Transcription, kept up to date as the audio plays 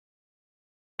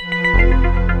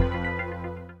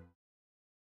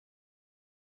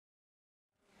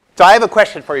So I have a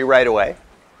question for you right away.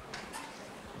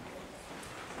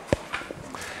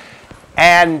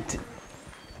 And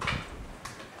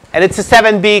it's a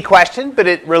 7b question, but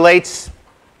it relates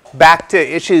back to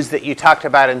issues that you talked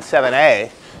about in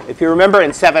 7a. If you remember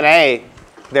in 7a,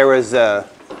 there was a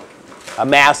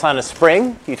mass on a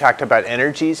spring. You talked about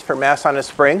energies for mass on a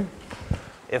spring.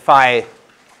 If I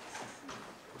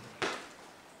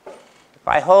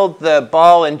hold the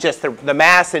ball in just the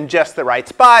mass in just the right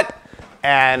spot,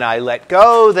 and I let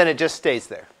go, then it just stays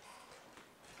there.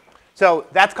 So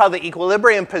that's called the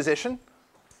equilibrium position.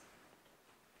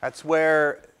 That's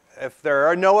where if there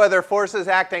are no other forces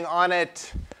acting on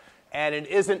it and it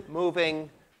isn't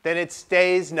moving, then it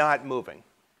stays not moving.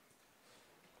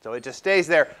 So it just stays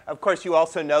there. Of course, you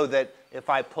also know that if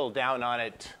I pull down on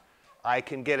it, I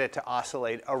can get it to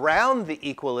oscillate around the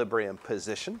equilibrium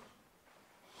position.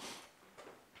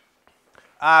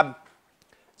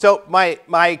 So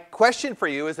my question for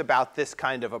you is about this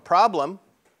kind of a problem.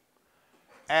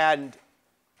 And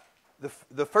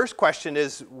the first question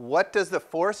is, what does the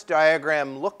force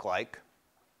diagram look like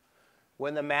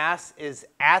when the mass is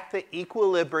at the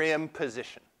equilibrium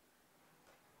position?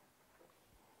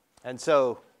 And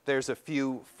so there's a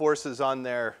few forces on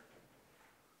there,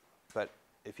 but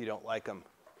if you don't like them,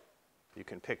 you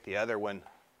can pick the other one.